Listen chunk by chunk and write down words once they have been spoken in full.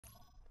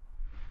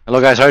Hello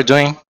guys, how are you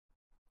doing?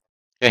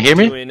 Can you hear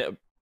me? Doing,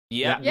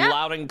 yeah, Yeah.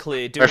 loud and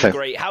clear. Doing Perfect.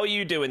 great. How are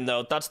you doing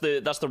though? That's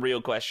the real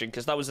question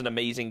because that was an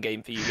amazing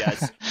game for you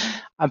guys.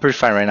 I'm pretty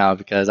fine right now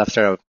because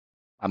after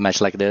a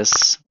match like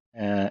this,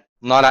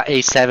 not a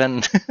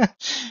A7,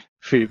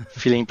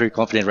 feeling pretty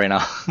confident right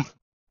now.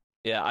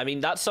 Yeah, I mean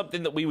that's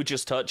something that we were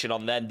just touching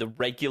on then, the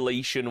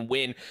regulation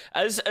win.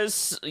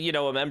 As you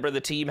know, a member of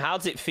the team, how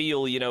does it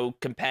feel,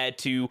 compared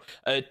to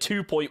a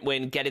 2-point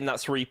win, getting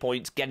that 3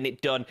 points, getting it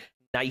done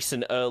nice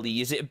and early?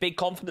 Is it a big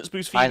confidence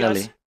boost for you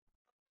guys?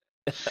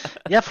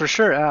 Finally. Yeah, for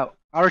sure.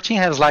 Our team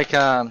has like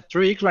 3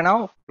 weeks right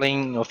now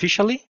playing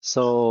officially,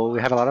 so we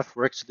have a lot of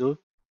work to do.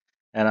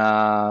 And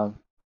I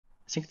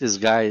think these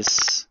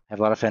guys have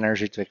a lot of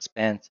energy to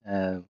expand,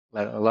 a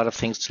lot of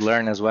things to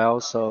learn as well.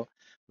 So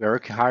we're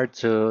working hard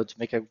to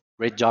make a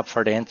great job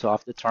for the end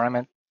of the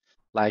tournament.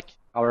 Like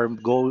our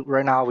goal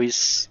right now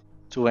is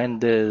to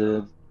end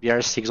the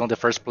BR6 on the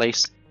first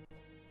place,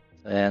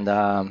 and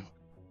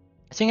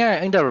I think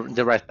I'm in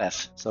the right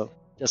path. So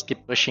just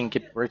keep pushing,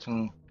 keep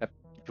working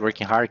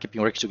hard,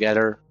 keeping working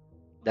together.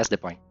 That's the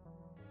point.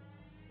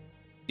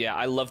 Yeah,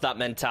 I love that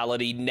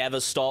mentality.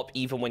 Never stop,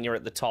 even when you're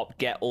at the top.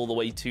 Get all the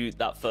way to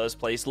that first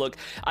place. Look,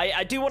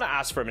 I do want to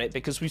ask for a minute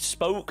because we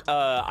spoke,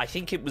 I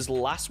think it was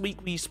last week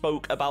we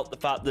spoke about the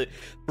fact that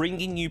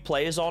bringing new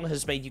players on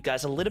has made you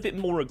guys a little bit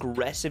more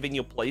aggressive in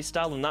your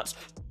playstyle, and that's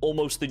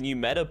almost the new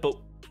meta. But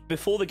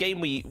before the game,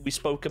 we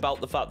spoke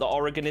about the fact that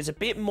Oregon is a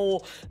bit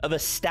more of a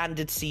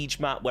standard Siege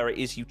map where it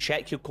is you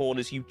check your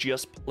corners, you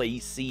just play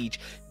Siege.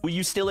 Were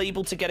you still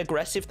able to get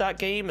aggressive that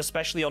game,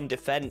 especially on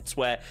defense,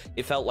 where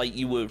it felt like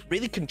you were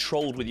really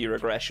controlled with your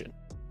aggression?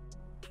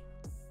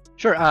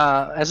 Sure.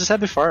 As I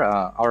said before,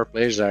 our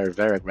players are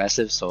very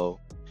aggressive, so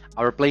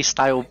our play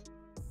style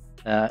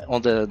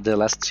on the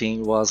last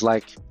team was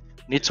like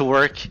need to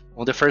work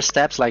on the first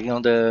steps, like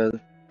on the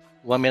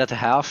 1 minute and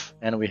a half,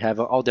 and we have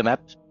all the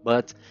map.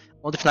 But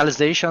on the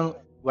finalization,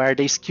 where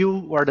the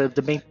skill or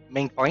the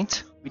main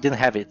point, we didn't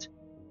have it.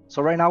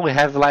 So right now we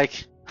have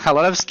like a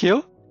lot of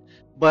skill,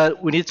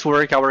 but we need to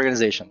work our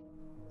organization.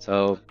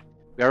 So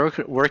we are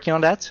working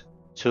on that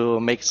to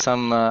make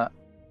some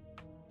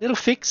little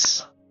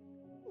fix,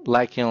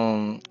 like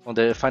on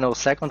the final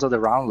seconds of the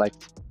round. Like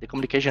the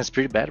communication is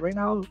pretty bad right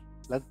now.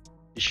 Let's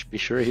be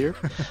sure here.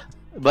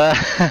 But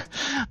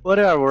we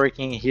are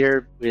working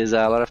here with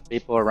a lot of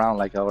people around,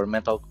 like our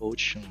mental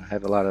coach, and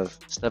have a lot of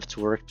stuff to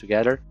work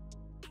together.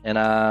 And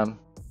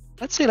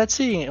let's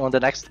see on the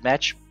next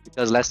match,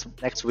 because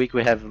next week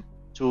we have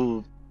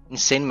 2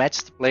 insane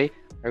matches to play.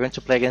 We're going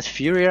to play against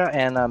Furia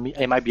and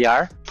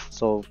MIBR.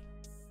 So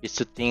it's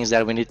 2 things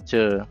that we need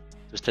to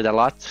study a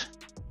lot,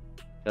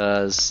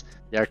 because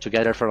they are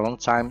together for a long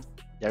time.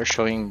 They're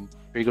showing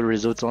pretty good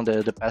results on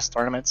the past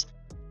tournaments.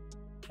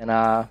 And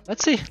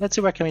let's see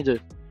what can we do.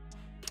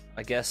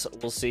 I guess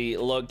we'll see.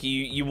 Look,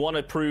 you want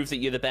to prove that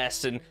you're the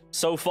best, and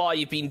so far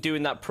you've been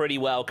doing that pretty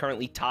well.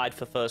 Currently tied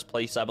for first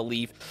place, I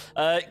believe.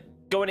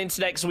 Going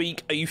into next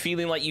week, are you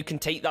feeling like you can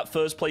take that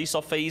first place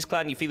off FaZe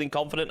Clan? You feeling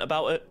confident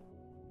about it?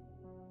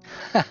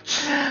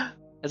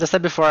 As I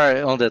said before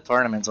on the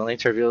tournaments, on the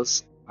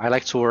interviews, I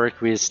like to work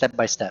with step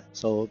by step.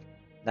 So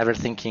never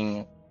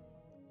thinking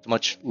too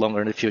much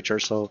longer in the future.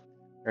 So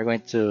we're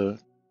going to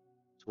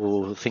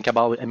think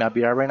about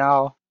MLBR right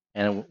now,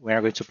 and we are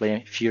going to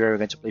play Fury. We're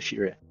going to play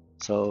Fury.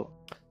 So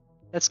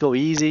let's go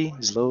easy,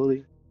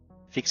 slowly,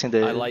 fixing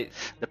the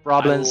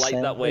problems. I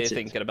like that way of that's it.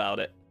 thinking about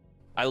it.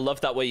 I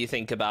love that way you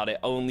think about it.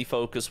 Only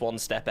focus one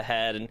step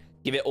ahead and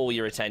give it all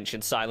your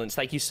attention. Silence,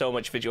 thank you so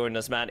much for joining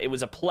us, man. It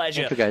was a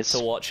pleasure to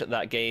watch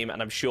that game,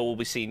 and I'm sure we'll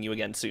be seeing you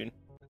again soon.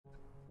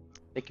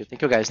 Thank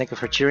you guys. Thank you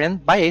for cheering.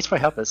 Bye, Ace, for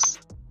help us.